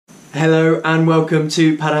Hello and welcome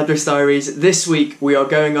to Paradwys Diaries. This week we are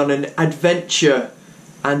going on an adventure,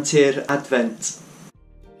 Antir Advent.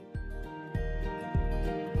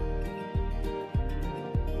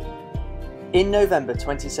 In November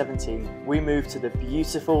 2017 we moved to the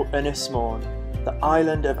beautiful Ynys Môn, the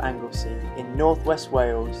island of Anglesey in northwest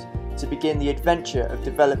Wales, to begin the adventure of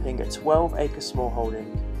developing a 12-acre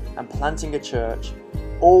smallholding and planting a church,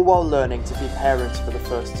 all while learning to be parents for the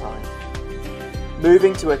first time.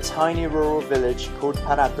 Moving to a tiny rural village called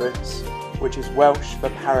Paradwys, which is Welsh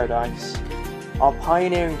for paradise, our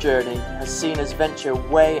pioneering journey has seen us venture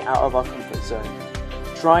way out of our comfort zone,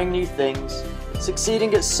 trying new things,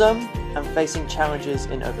 succeeding at some and facing challenges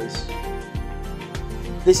in others.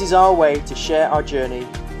 This is our way to share our journey,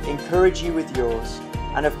 encourage you with yours,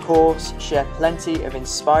 and of course share plenty of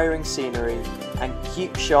inspiring scenery and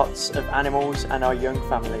cute shots of animals and our young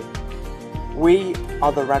family. We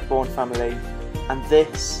are the Radbourne family, and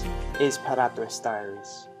this is Paradwys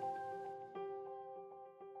Diaries.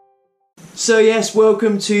 So yes,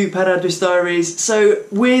 welcome to Paradwys Diaries. So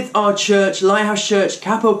with our church, Lighthouse Church,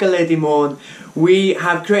 Capel Galedi Môn, we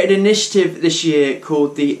have created an initiative this year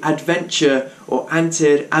called the Advent-ure or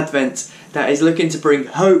Antir Advent that is looking to bring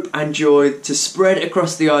hope and joy to spread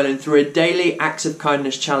across the island through a daily acts of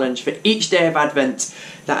kindness challenge for each day of Advent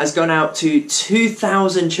that has gone out to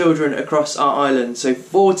 2,000 children across our island, so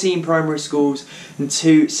 14 primary schools and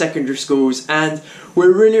 2 secondary schools, and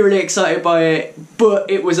we're really excited by it, but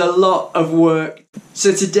it was a lot of work.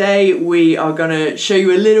 So today we are going to show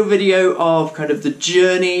you a little video of kind of the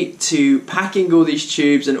journey to packing all these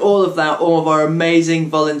tubes and all of that, all of our amazing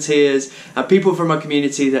volunteers and people from our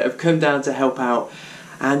community that have come down to help out.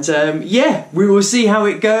 And yeah, we will see how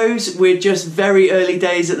it goes. We're just very early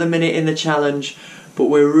days at the minute in the challenge, but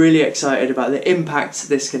we're really excited about the impact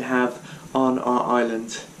this can have on our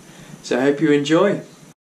island. So I hope you enjoy.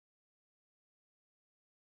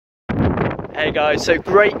 Hey guys, so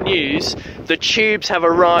great news, the tubes have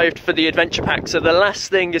arrived for the adventure pack, so the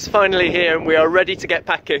last thing is finally here and we are ready to get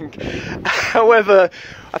packing. However,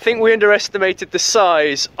 I think we underestimated the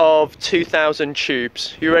size of 2,000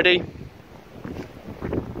 tubes. You ready?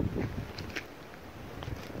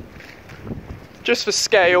 Just for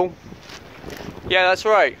scale. Yeah, that's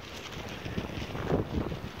right.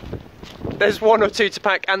 There's 1 or 2 to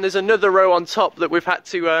pack, and there's another row on top that we've had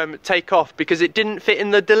to take off because it didn't fit in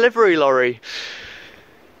the delivery lorry.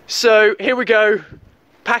 So here we go.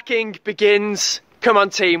 Packing begins. Come on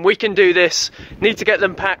team, we can do this. Need to get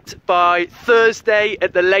them packed by Thursday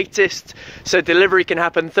at the latest, so delivery can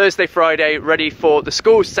happen Thursday, Friday, ready for the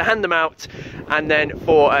schools to hand them out, and then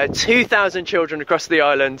for 2,000 children across the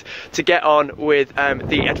island to get on with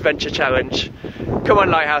the adventure challenge. Come on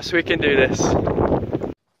Lighthouse, we can do this.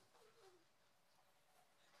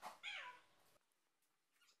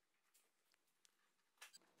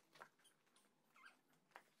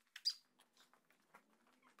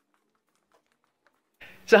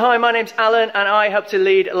 So hi, my name's Alan and I help to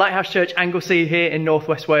lead Lighthouse Church Anglesey here in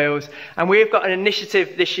northwest Wales, and we've got an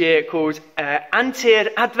initiative this year called Antir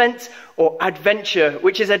Advent or Advent-ure,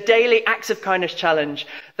 which is a daily acts of kindness challenge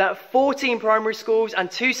that 14 primary schools and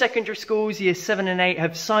 2 secondary schools, years 7 and 8,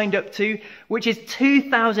 have signed up to, which is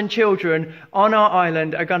 2,000 children on our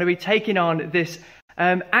island are going to be taking on this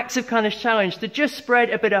acts of kindness challenge to just spread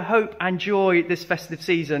a bit of hope and joy this festive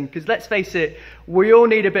season, because let's face it, we all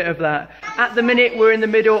need a bit of that. At the minute we're in the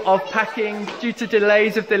middle of packing due to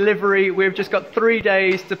delays of delivery. We've just got 3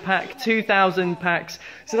 days to pack 2,000 packs,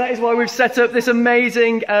 so that is why we've set up this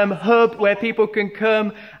amazing hub where people can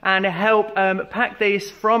come and help pack this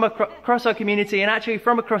from across our community, and actually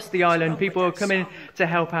from across the island people are coming to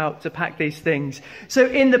help out to pack these things. So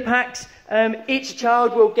in the packs, each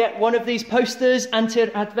child will get one of these posters, Antir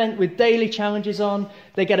Advent, with daily challenges on.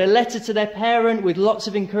 They get a letter to their parent with lots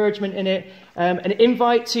of encouragement in it, an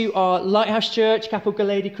invite to our Lighthouse Church, Capel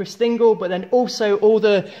Galedi Christingle, but then also all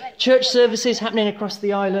the church services happening across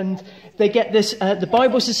the island. They get this, the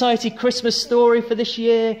Bible Society Christmas story for this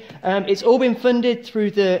year. It's all been funded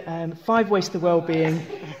through the 5 Ways to Wellbeing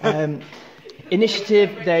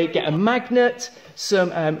initiative. They get a magnet,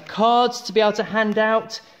 some cards to be able to hand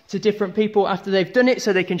out to different people after they've done it,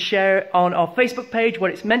 so they can share on our Facebook page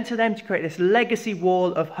what it's meant to them to create this legacy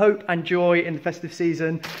wall of hope and joy in the festive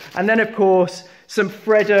season. And then of course some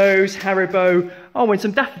Freddos, Haribo, and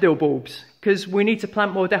some daffodil bulbs, because we need to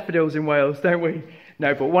plant more daffodils in Wales, don't we?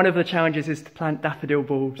 No, but one of the challenges is to plant daffodil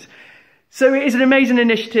bulbs. So it is an amazing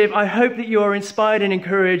initiative. I hope that you are inspired and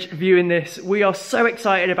encouraged viewing this. We are so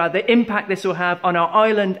excited about the impact this will have on our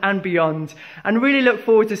island and beyond, and really look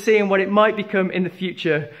forward to seeing what it might become in the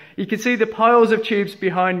future. You can see the piles of tubes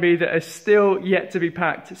behind me that are still yet to be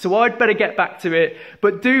packed, so I'd better get back to it.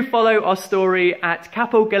 But do follow our story at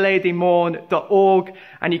capelgaledimorn.org,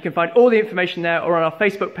 and you can find all the information there, or on our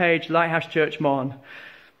Facebook page, Lighthouse Church Morn.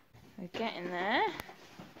 We're getting there.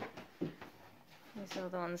 There's all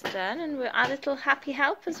the ones done, and our little happy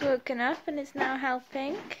helper's woken up and is now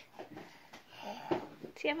helping.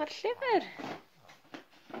 Ti efo'r llyfr?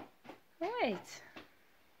 Wait.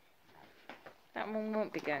 That one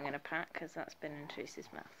won't be going in a pack because that's been in Teresa's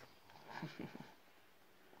mouth.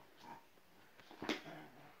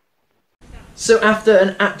 So after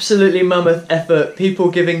an absolutely mammoth effort,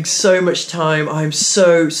 people giving so much time, I'm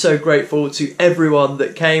so grateful to everyone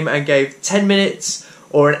that came and gave 10 minutes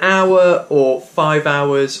or an hour or 5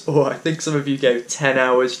 hours, or I think some of you gave 10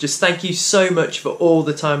 hours. Just thank you so much for all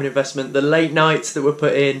the time and investment, the late nights that were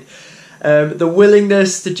put in, the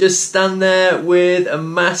willingness to just stand there with a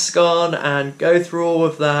mask on and go through all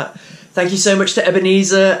of that. Thank you so much to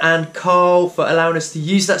Ebenezer and Carl for allowing us to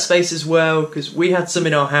use that space as well, because we had some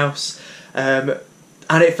in our house and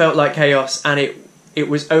it felt like chaos, and it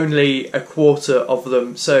was only a quarter of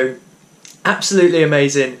them. So absolutely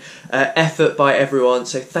amazing effort by everyone,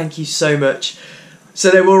 so thank you so much. So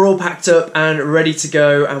they were all packed up and ready to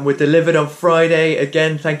go and were delivered on Friday.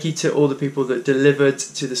 Again, thank you to all the people that delivered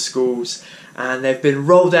to the schools, and they've been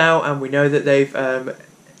rolled out, and we know that they've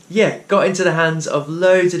got into the hands of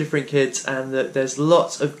loads of different kids, and that there's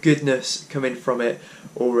lots of goodness coming from it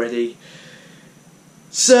already.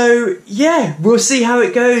 So yeah, we'll see how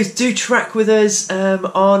it goes. Do track with us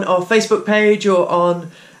on our Facebook page, or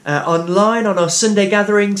on online on our Sunday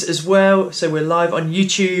gatherings as well. So we're live on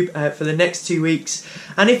YouTube for the next 2 weeks.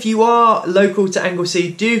 And if you are local to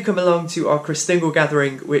Anglesey, do come along to our Christingle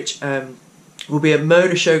gathering, which will be at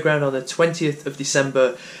Mona Showground on the 20th of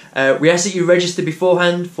December. We ask that you register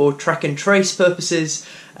beforehand for track and trace purposes,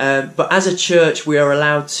 but as a church we are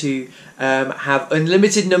allowed to have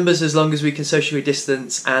unlimited numbers as long as we can socially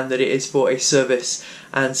distance, and that it is for a service.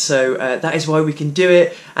 And so that is why we can do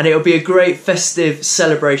it, and it'll be a great festive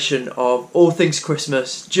celebration of all things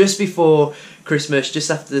Christmas, just before Christmas,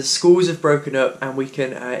 just after the schools have broken up, and we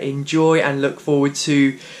can enjoy and look forward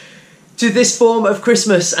to this form of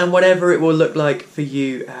Christmas and whatever it will look like for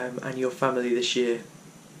you and your family this year.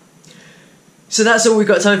 So that's all we've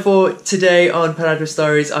got time for today on Paradwys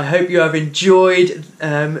Diaries. I hope you have enjoyed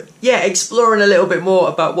exploring a little bit more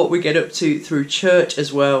about what we get up to through church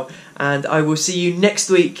as well. And I will see you next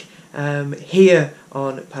week here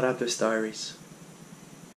on Paradwys Diaries.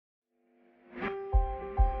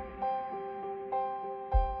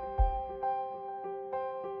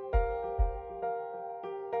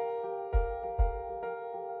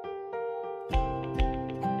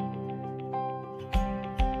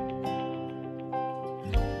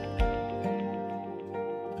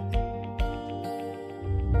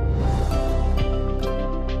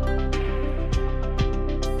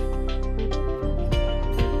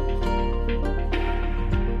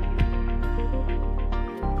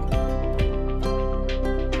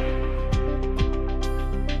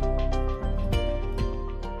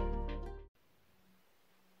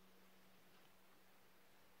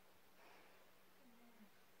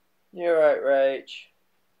 You're right, Rach.